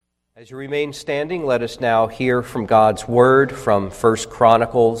As you remain standing, let us now hear from God's word from 1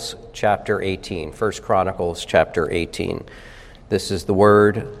 Chronicles chapter 18. 1 Chronicles chapter 18. This is the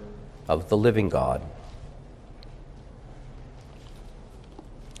word of the living God.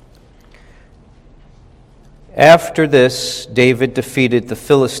 After this, David defeated the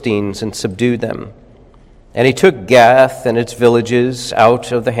Philistines and subdued them. And he took Gath and its villages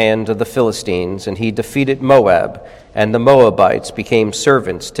out of the hand of the Philistines, and he defeated Moab, and the Moabites became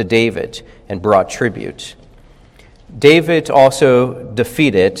servants to David and brought tribute. David also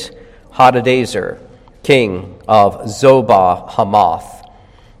defeated Hadadezer, king of Zobah Hamath,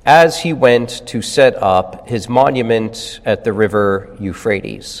 as he went to set up his monument at the river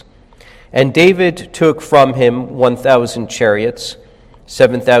Euphrates. And David took from him 1,000 chariots,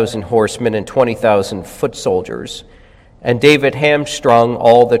 7,000 horsemen, and 20,000 foot soldiers. And David hamstrung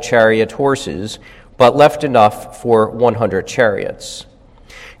all the chariot horses, but left enough for 100 chariots.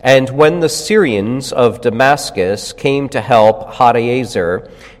 And when the Syrians of Damascus came to help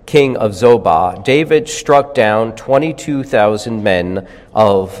Hadadezer, king of Zobah, David struck down 22,000 men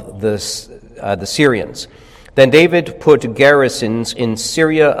of the Syrians. Then David put garrisons in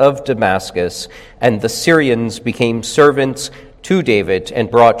Syria of Damascus, and the Syrians became servants to David and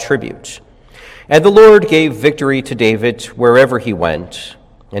brought tribute. And the Lord gave victory to David wherever he went.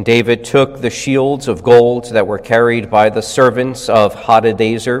 And David took the shields of gold that were carried by the servants of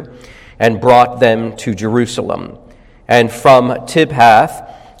Hadadezer and brought them to Jerusalem. And from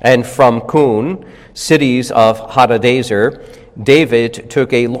Tibhath and from Kun, cities of Hadadezer, David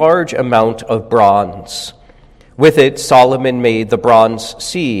took a large amount of bronze. With it Solomon made the bronze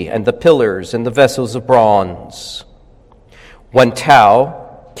sea and the pillars and the vessels of bronze. When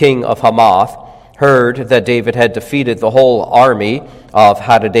Tau, king of Hamath, heard that David had defeated the whole army of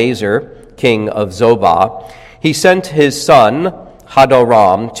Hadadezer, king of Zobah, he sent his son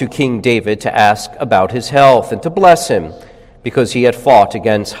Hadoram to King David to ask about his health and to bless him, because he had fought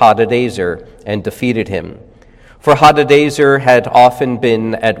against Hadadezer and defeated him. For Hadadezer had often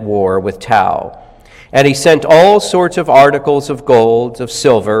been at war with Tau. And he sent all sorts of articles of gold, of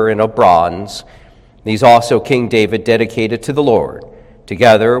silver, and of bronze. These also King David dedicated to the Lord,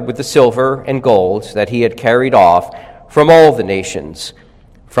 together with the silver and gold that he had carried off from all the nations,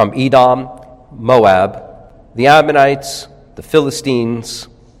 from Edom, Moab, the Ammonites, the Philistines,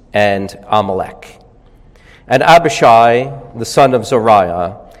 and Amalek. And Abishai, the son of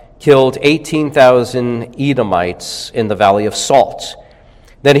Zeruiah, killed 18,000 Edomites in the Valley of Salt.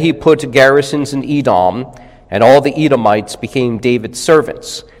 Then he put garrisons in Edom, and all the Edomites became David's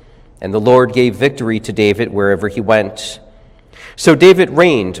servants. And the Lord gave victory to David wherever he went. So David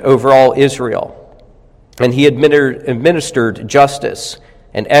reigned over all Israel, and he administered justice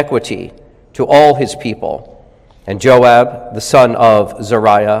and equity to all his people. And Joab, the son of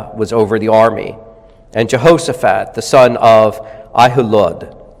Zeruiah, was over the army. And Jehoshaphat, the son of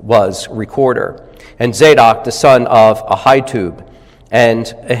Ahilud, was recorder. And Zadok, the son of Ahitub, and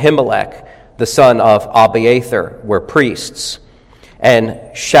Ahimelech, the son of Abiathar, were priests. And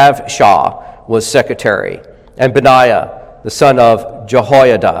Shavshah was secretary. And Benaiah, the son of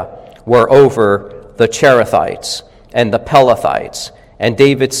Jehoiada, were over the Cherethites and the Pelethites. And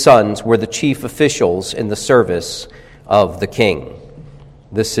David's sons were the chief officials in the service of the king.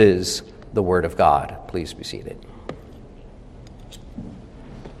 This is the word of God. Please be seated.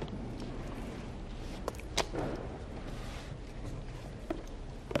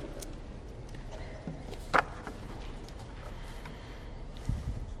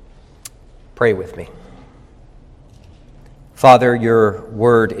 Pray with me. Father, your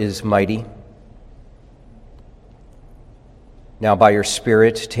word is mighty. Now by your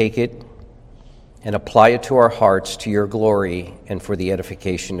Spirit, take it and apply it to our hearts to your glory and for the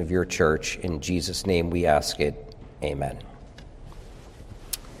edification of your church. In Jesus' name we ask it. Amen.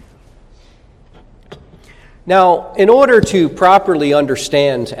 Now, in order to properly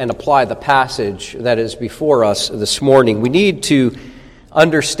understand and apply the passage that is before us this morning, we need to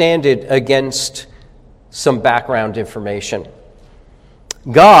understand it against some background information.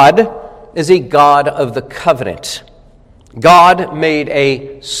 God is a God of the covenant. God made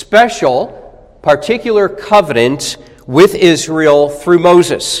a special, particular covenant with Israel through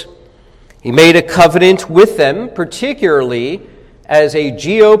Moses. He made a covenant with them, particularly as a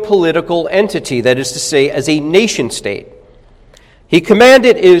geopolitical entity, that is to say, as a nation state. He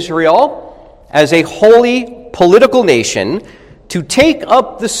commanded Israel, as a holy political nation, to take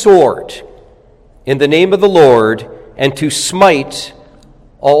up the sword in the name of the Lord and to smite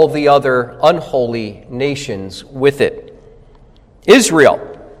all the other unholy nations with it. Israel,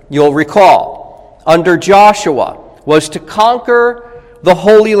 you'll recall, under Joshua, was to conquer the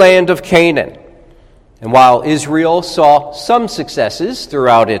Holy Land of Canaan. And while Israel saw some successes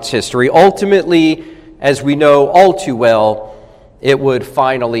throughout its history, ultimately, as we know all too well, it would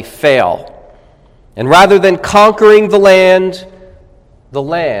finally fail. And rather than conquering the land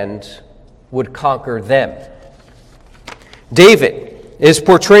would conquer them. David is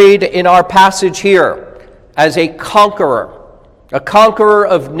portrayed in our passage here as a conqueror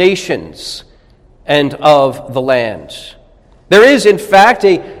of nations and of the land. There is, in fact,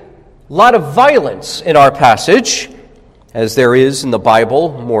 a lot of violence in our passage, as there is in the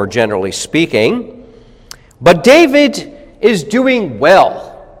Bible, more generally speaking. But David is doing well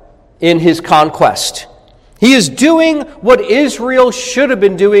in his conquest. He is doing what Israel should have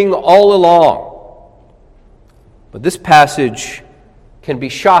been doing all along. But this passage can be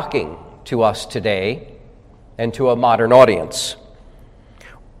shocking to us today and to a modern audience.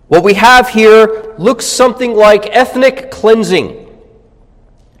 What we have here looks something like ethnic cleansing.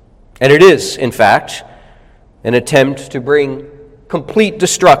 And it is, in fact, an attempt to bring complete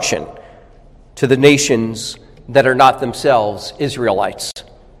destruction to the nations that are not themselves Israelites.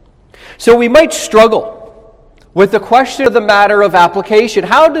 So we might struggle with the question of the matter of application.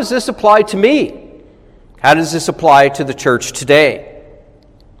 How does this apply to me? How does this apply to the church today?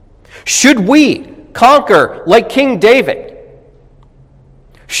 Should we conquer like King David?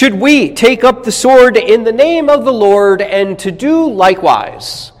 Should we take up the sword in the name of the Lord and to do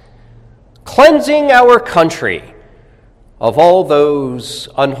likewise, cleansing our country of all those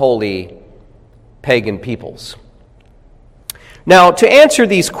unholy pagan peoples? Now, to answer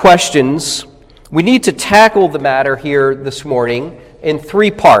these questions, we need to tackle the matter here this morning in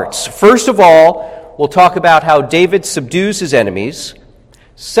three parts. First of all, we'll talk about how David subdues his enemies.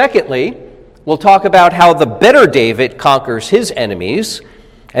 Secondly, we'll talk about how the better David conquers his enemies.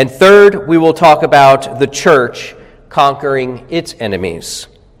 And third, we will talk about the church conquering its enemies.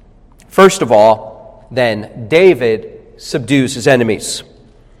 First of all, then, David subdues his enemies.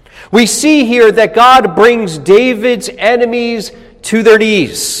 We see here that God brings David's enemies to their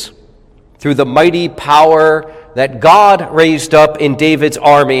knees through the mighty power that God raised up in David's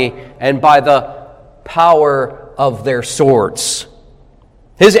army and by the power of their swords.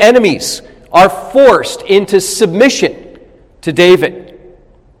 His enemies are forced into submission to David.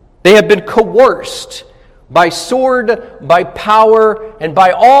 They have been coerced by sword, by power, and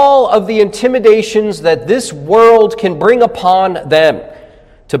by all of the intimidations that this world can bring upon them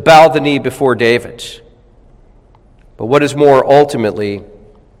to bow the knee before David. But what is more, ultimately,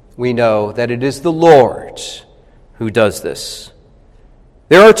 we know that it is the Lord who does this.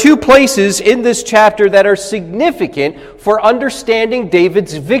 There are two places in this chapter that are significant for understanding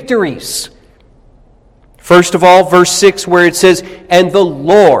David's victories. First of all, verse 6, where it says, "And the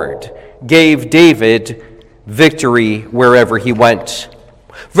Lord gave David victory wherever he went."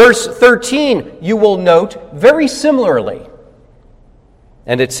 Verse 13, you will note very similarly.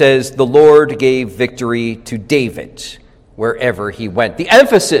 And it says, "The Lord gave victory to David wherever he went." The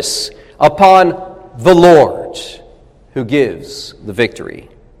emphasis upon the Lord who gives the victory.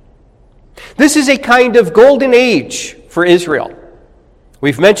 This is a kind of golden age for Israel.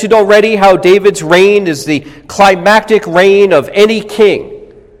 We've mentioned already how David's reign is the climactic reign of any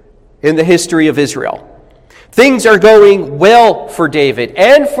king in the history of Israel. Things are going well for David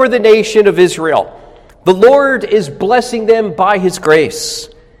and for the nation of Israel. The Lord is blessing them by his grace.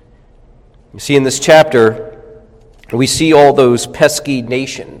 You see, in this chapter, we see all those pesky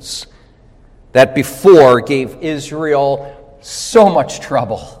nations that before gave Israel so much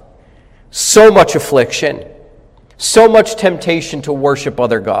trouble, so much affliction, so much temptation to worship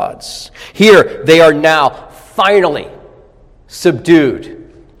other gods. Here, they are now finally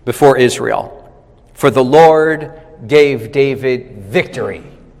subdued before Israel. For the Lord gave David victory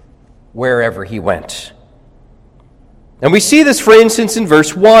wherever he went. And we see this, for instance, in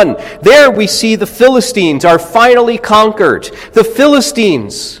verse 1. There we see the Philistines are finally conquered. The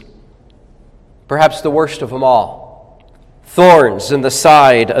Philistines, perhaps the worst of them all, thorns in the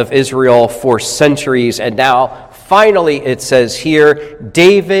side of Israel for centuries. And now, finally, it says here,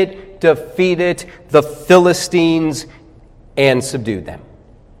 David defeated the Philistines and subdued them.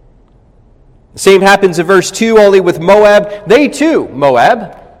 The same happens in verse 2, only with Moab. They too,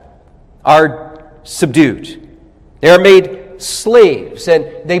 Moab, are subdued. They are made slaves, and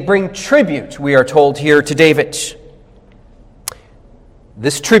they bring tribute, we are told here, to David.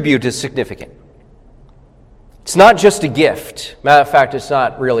 This tribute is significant. It's not just a gift. Matter of fact, it's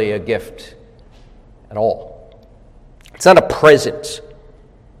not really a gift at all. It's not a present.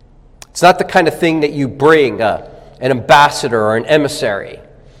 It's not the kind of thing that you bring an ambassador or an emissary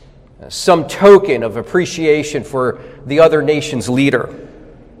some token of appreciation for the other nation's leader.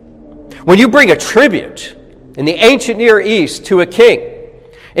 When you bring a tribute in the ancient Near East to a king,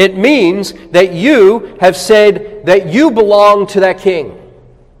 it means that you have said that you belong to that king.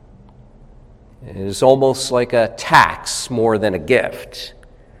 It is almost like a tax more than a gift.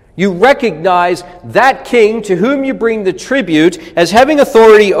 You recognize that king to whom you bring the tribute as having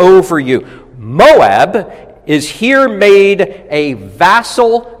authority over you. Moab is here made a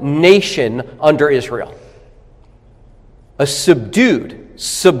vassal nation under Israel. A subdued,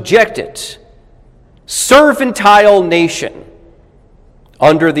 subjected, servile nation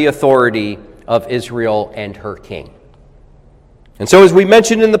under the authority of Israel and her king. And so, as we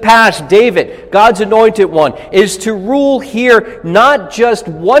mentioned in the past, David, God's anointed one, is to rule here not just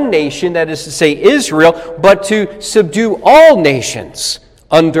one nation, that is to say Israel, but to subdue all nations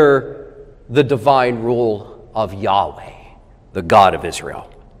under the divine rule of Yahweh, the God of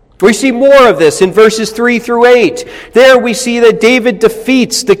Israel. We see more of this in verses 3 through 8. There we see that David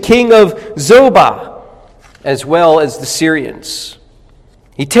defeats the king of Zobah, as well as the Syrians.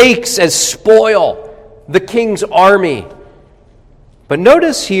 He takes as spoil the king's army. But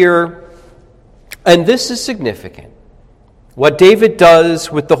notice here, and this is significant, what David does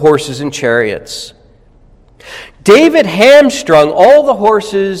with the horses and chariots. David hamstrung all the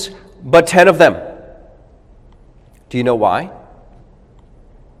horses but 10 of them. Do you know why?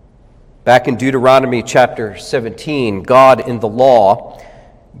 Back in Deuteronomy chapter 17, God in the law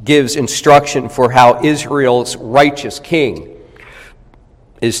gives instruction for how Israel's righteous king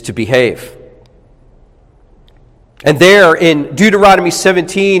is to behave. And there in Deuteronomy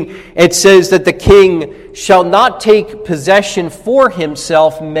 17, it says that the king shall not take possession for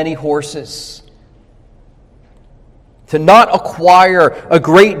himself many horses. To not acquire a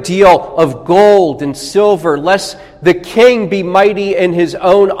great deal of gold and silver, lest the king be mighty in his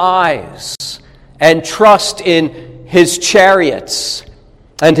own eyes and trust in his chariots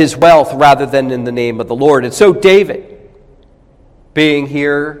and his wealth rather than in the name of the Lord. And so David, being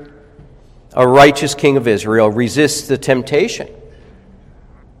here a righteous king of Israel, resists the temptation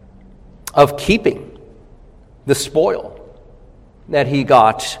of keeping the spoil that he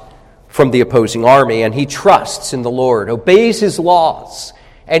got from the opposing army, and he trusts in the Lord, obeys his laws,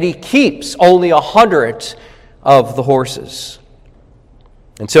 and he keeps only 100 of the horses.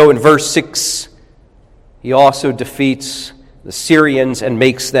 And so in verse 6, he also defeats the Syrians and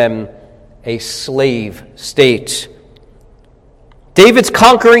makes them a slave state. David's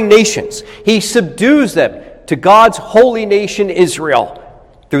conquering nations. He subdues them to God's holy nation Israel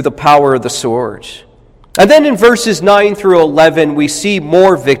through the power of the sword. And then in verses 9 through 11, we see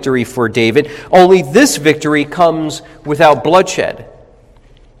more victory for David, only this victory comes without bloodshed.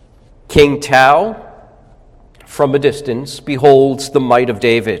 King Tau, from a distance, beholds the might of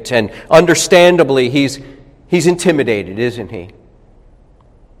David, and understandably, he's intimidated, isn't he?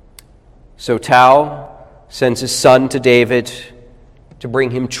 So Tau sends his son to David to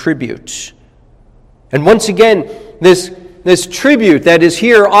bring him tribute. And once again, this tribute that is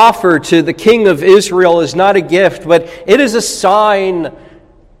here offered to the king of Israel is not a gift, but it is a sign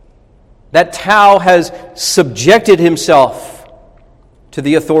that Tau has subjected himself to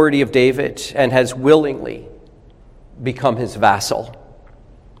the authority of David and has willingly become his vassal.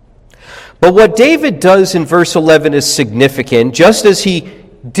 But what David does in verse 11 is significant. Just as he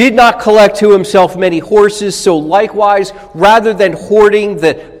did not collect to himself many horses, so likewise, rather than hoarding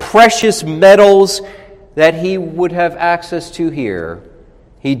the precious metals that he would have access to here,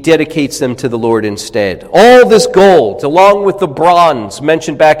 he dedicates them to the Lord instead. All this gold, along with the bronze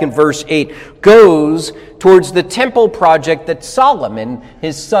mentioned back in verse 8, goes towards the temple project that Solomon,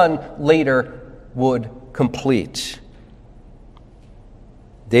 his son, later would complete.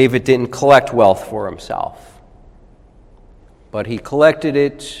 David didn't collect wealth for himself, but he collected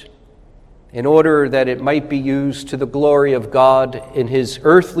it in order that it might be used to the glory of God in his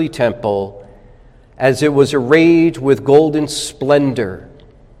earthly temple, as it was arrayed with golden splendor,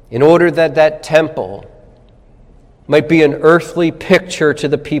 in order that that temple might be an earthly picture to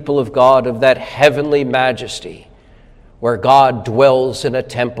the people of God of that heavenly majesty, where God dwells in a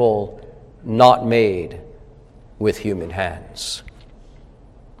temple not made with human hands.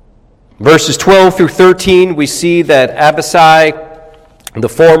 Verses 12 through 13, we see that Abishai, the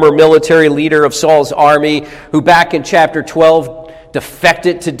former military leader of Saul's army, who back in chapter 12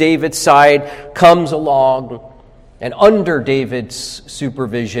 defected to David's side, comes along, and under David's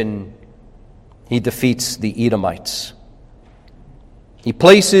supervision, he defeats the Edomites. He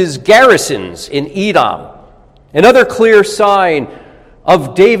places garrisons in Edom, another clear sign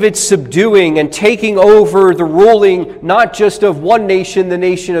of David subduing and taking over the ruling, not just of one nation, the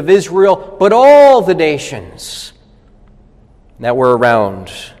nation of Israel, but all the nations that were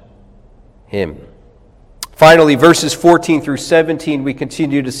around him. Finally, verses 14 through 17, we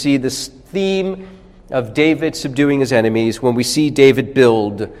continue to see this theme of David subduing his enemies when we see David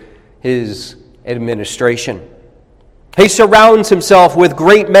build his administration. He surrounds himself with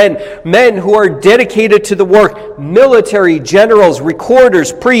great men who are dedicated to the work, military, generals,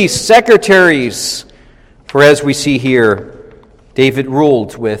 recorders, priests, secretaries. For as we see here, David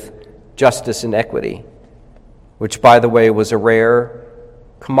ruled with justice and equity, which, by the way, was a rare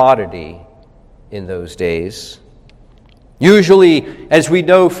commodity in those days. Usually, as we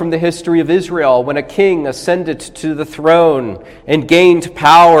know from the history of Israel, when a king ascended to the throne and gained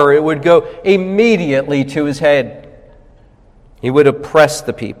power, it would go immediately to his head. He would oppress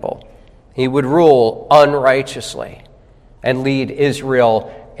the people. He would rule unrighteously and lead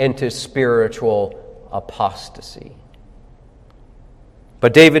Israel into spiritual apostasy.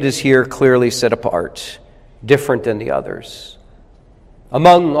 But David is here clearly set apart, different than the others.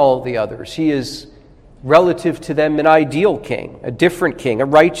 Among all the others, he is, relative to them, an ideal king, a different king, a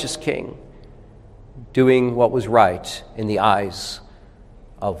righteous king, doing what was right in the eyes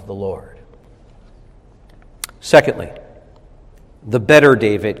of the Lord. Secondly, the better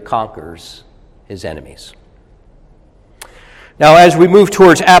David conquers his enemies. Now, as we move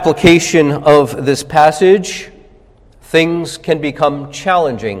towards application of this passage, things can become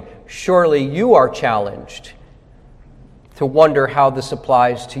challenging. Surely you are challenged to wonder how this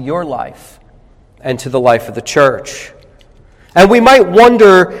applies to your life and to the life of the church. And we might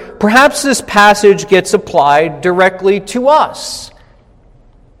wonder, perhaps this passage gets applied directly to us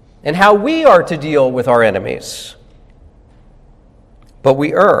and how we are to deal with our enemies. But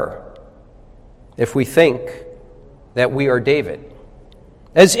we err if we think that we are David.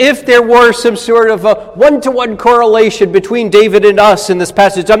 As if there were some sort of a one-to-one correlation between David and us in this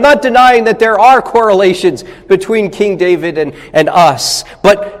passage. I'm not denying that there are correlations between King David and us,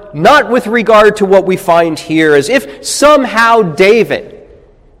 but not with regard to what we find here. As if somehow David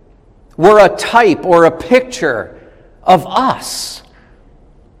were a type or a picture of us.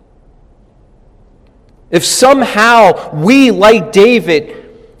 If somehow we, like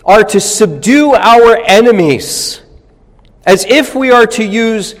David, are to subdue our enemies, as if we are to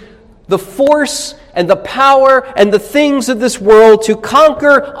use the force and the power and the things of this world to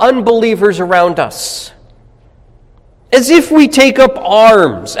conquer unbelievers around us. As if we take up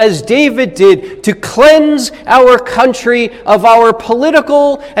arms, as David did, to cleanse our country of our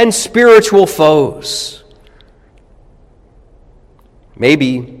political and spiritual foes.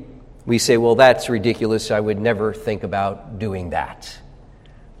 Maybe we say, well, that's ridiculous. I would never think about doing that.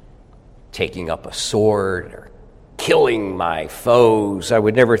 Taking up a sword or killing my foes. I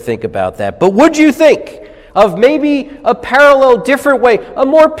would never think about that. But would you think of maybe a parallel, different way, a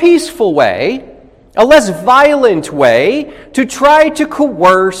more peaceful way, a less violent way to try to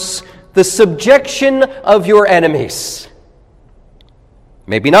coerce the subjection of your enemies?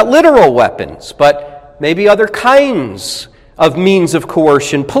 Maybe not literal weapons, but maybe other kinds of means of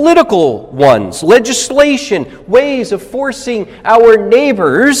coercion, political ones, legislation, ways of forcing our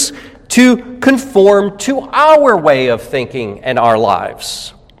neighbors to conform to our way of thinking and our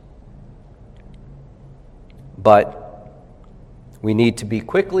lives. But we need to be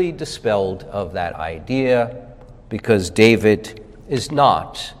quickly dispelled of that idea, because David is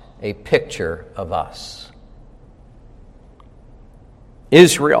not a picture of us.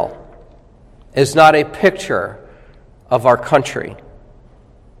 Israel is not a picture of our country.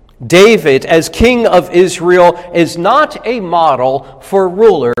 David, as king of Israel, is not a model for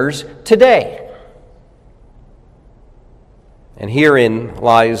rulers today. And herein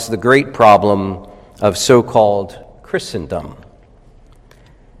lies the great problem of so-called Christendom.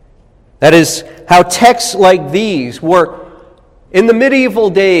 That is, how texts like these were, in the medieval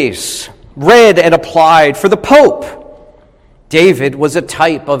days, read and applied for the Pope. David was a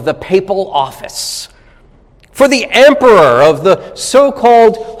type of the papal office. For the emperor of the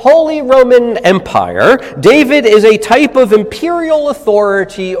so-called Holy Roman Empire, David is a type of imperial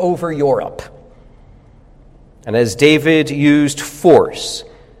authority over Europe. And as David used force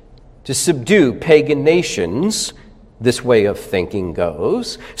to subdue pagan nations, this way of thinking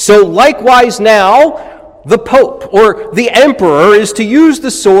goes, so likewise now the Pope or the emperor is to use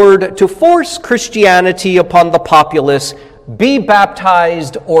the sword to force Christianity upon the populace, be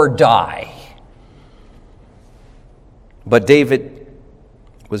baptized or die. But David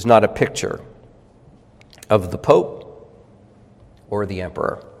was not a picture of the Pope or the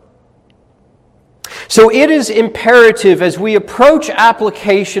emperor. So it is imperative as we approach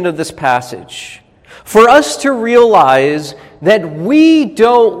application of this passage for us to realize that we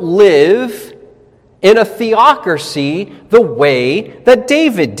don't live in a theocracy the way that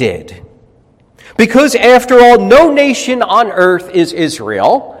David did. Because after all, no nation on earth is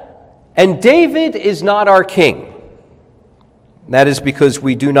Israel, and David is not our king. That is because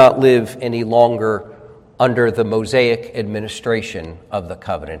we do not live any longer under the Mosaic administration of the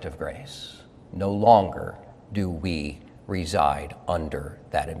covenant of grace. No longer do we reside under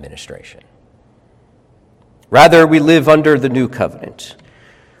that administration. Rather, we live under the new covenant.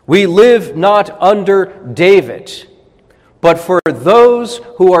 We live not under David, but for those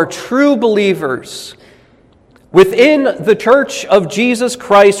who are true believers. Within the Church of Jesus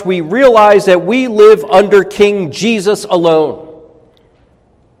Christ, we realize that we live under King Jesus alone.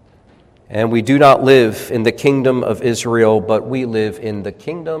 And we do not live in the kingdom of Israel, but we live in the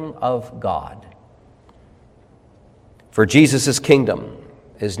kingdom of God. For Jesus' kingdom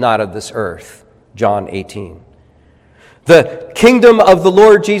is not of this earth, John 18. The kingdom of the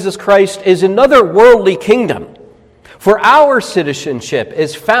Lord Jesus Christ is another worldly kingdom. For our citizenship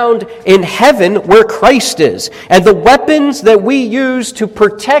is found in heaven where Christ is. And the weapons that we use to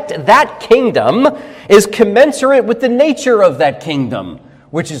protect that kingdom is commensurate with the nature of that kingdom,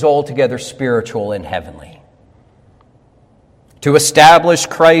 which is altogether spiritual and heavenly. To establish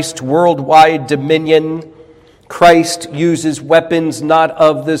Christ's worldwide dominion, Christ uses weapons not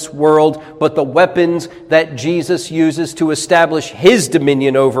of this world, but the weapons that Jesus uses to establish his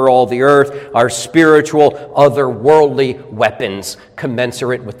dominion over all the earth are spiritual, otherworldly weapons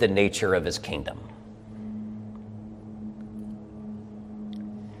commensurate with the nature of his kingdom.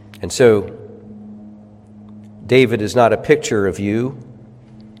 And so, David is not a picture of you,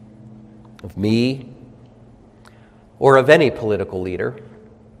 of me, or of any political leader.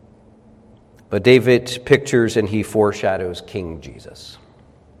 But David pictures and he foreshadows King Jesus.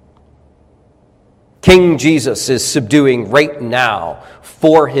 King Jesus is subduing right now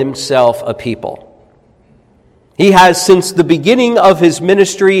for himself a people. He has since the beginning of his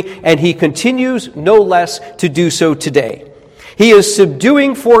ministry, and he continues no less to do so today. He is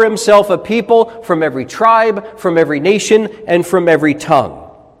subduing for himself a people from every tribe, from every nation, and from every tongue.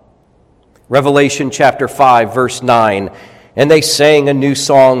 Revelation chapter 5, verse 9. And they sang a new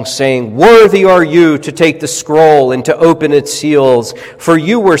song, saying, "Worthy are you to take the scroll and to open its seals, for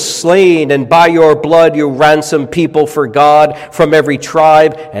you were slain, and by your blood you ransomed people for God from every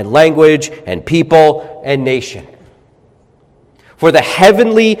tribe and language and people and nation." For the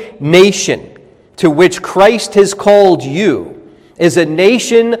heavenly nation to which Christ has called you is a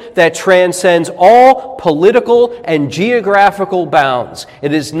nation that transcends all political and geographical bounds.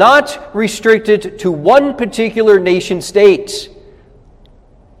 It is not restricted to one particular nation state,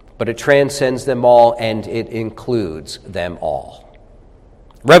 but it transcends them all, and it includes them all.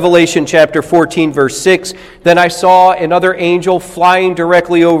 Revelation chapter 14, verse 6, "Then I saw another angel flying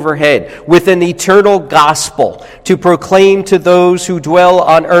directly overhead with an eternal gospel to proclaim to those who dwell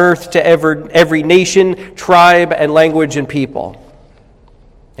on earth, to every nation, tribe, and language and people."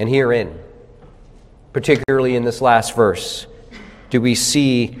 And herein, particularly in this last verse, do we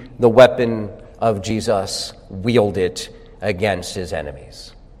see the weapon of Jesus wielded against his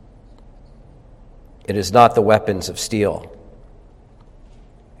enemies. It is not the weapons of steel.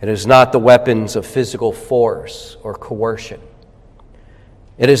 It is not the weapons of physical force or coercion.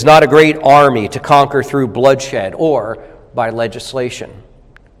 It is not a great army to conquer through bloodshed or by legislation.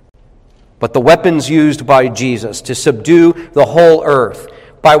 But the weapons used by Jesus to subdue the whole earth,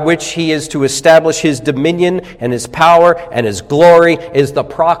 by which he is to establish his dominion and his power and his glory, is the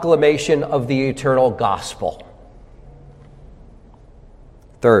proclamation of the eternal gospel.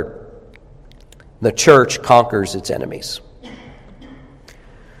 Third, the church conquers its enemies.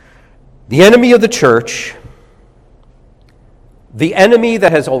 The enemy of the church, the enemy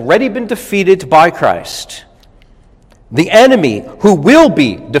that has already been defeated by Christ, the enemy who will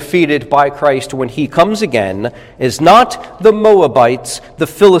be defeated by Christ when he comes again, is not the Moabites, the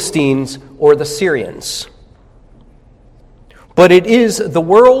Philistines, or the Syrians, but it is the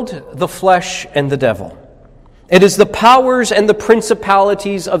world, the flesh, and the devil. It is the powers and the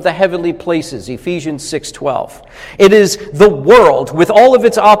principalities of the heavenly places, Ephesians 6:12. It is the world with all of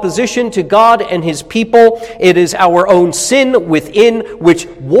its opposition to God and his people. It is our own sin within which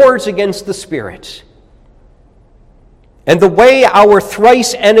wars against the Spirit. And the way our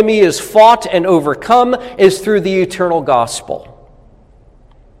thrice enemy is fought and overcome is through the eternal gospel.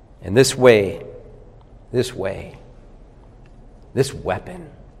 And this weapon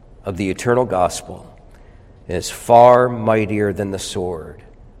of the eternal gospel is far mightier than the sword,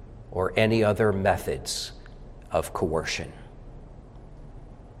 or any other methods of coercion.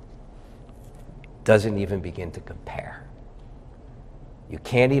 Doesn't even begin to compare. You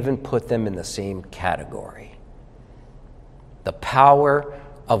can't even put them in the same category. The power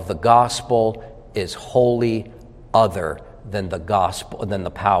of the gospel is wholly other than the gospel, than the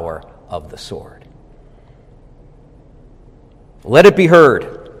power of the sword. Let it be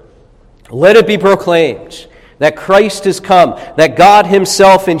heard. Let it be proclaimed that Christ has come, that God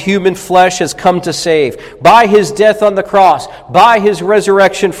himself in human flesh has come to save. By his death on the cross, by his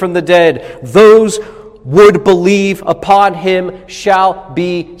resurrection from the dead, those would believe upon him shall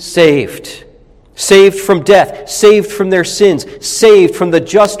be saved. Saved from death, saved from their sins, saved from the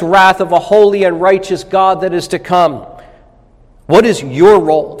just wrath of a holy and righteous God that is to come. What is your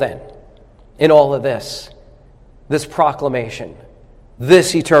role then in all of this? This proclamation,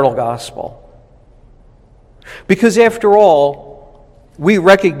 this eternal gospel. Because after all, we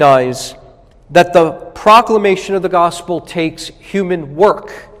recognize that the proclamation of the gospel takes human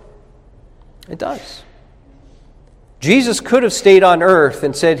work. It does. Jesus could have stayed on earth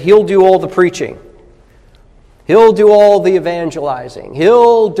and said he'll do all the preaching. He'll do all the evangelizing.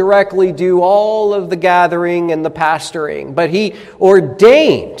 He'll directly do all of the gathering and the pastoring. But he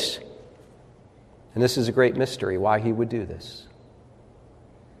ordained, and this is a great mystery why he would do this.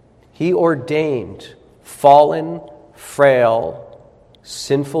 He ordained fallen, frail,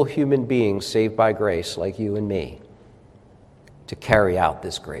 sinful human beings saved by grace like you and me to carry out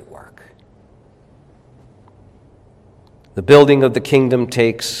this great work. The building of the kingdom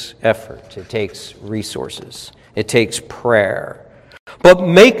takes effort. It takes resources. It takes prayer. But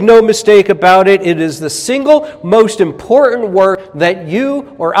make no mistake about it, it is the single most important work that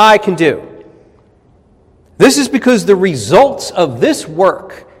you or I can do. This is because the results of this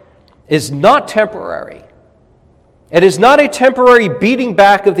work is not temporary. It is not a temporary beating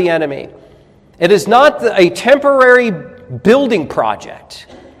back of the enemy. It is not a temporary building project.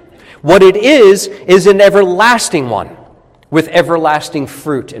 What it is an everlasting one with everlasting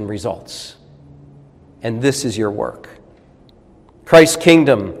fruit and results. And this is your work. Christ's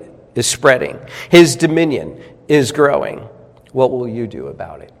kingdom is spreading. His dominion is growing. What will you do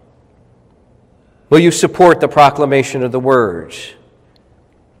about it? Will you support the proclamation of the word?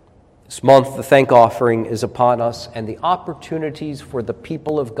 This month, the thank offering is upon us, and the opportunities for the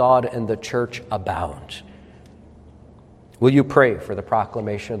people of God and the church abound. Will you pray for the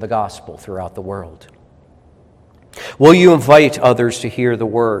proclamation of the gospel throughout the world? Will you invite others to hear the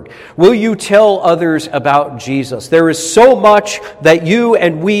word? Will you tell others about Jesus? There is so much that you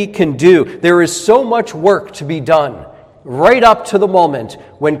and we can do. There is so much work to be done right up to the moment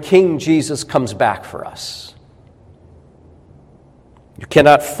when King Jesus comes back for us. You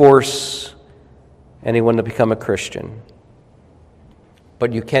cannot force anyone to become a Christian,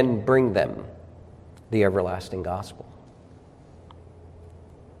 but you can bring them the everlasting gospel.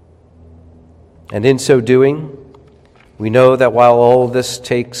 And in so doing, we know that while all of this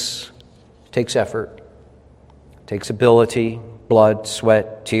takes effort, takes ability, blood,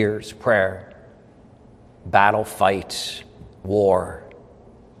 sweat, tears, prayer, battle, fight, war,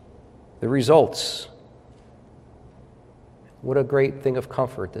 the results, what a great thing of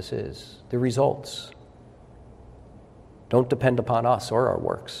comfort this is. The results don't depend upon us or our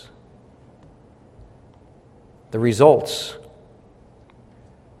works. The results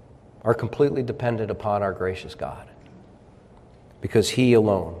are completely dependent upon our gracious God, because he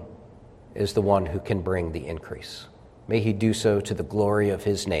alone is the one who can bring the increase. May he do so to the glory of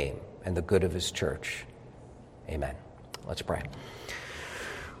his name and the good of his church. Amen. Let's pray.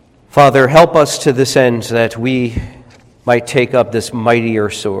 Father, help us to this end that we might take up this mightier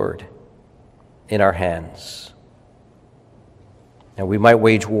sword in our hands, and we might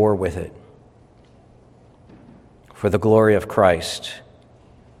wage war with it for the glory of Christ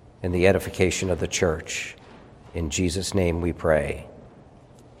and the edification of the church. In Jesus' name we pray.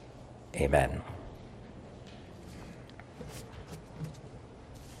 Amen.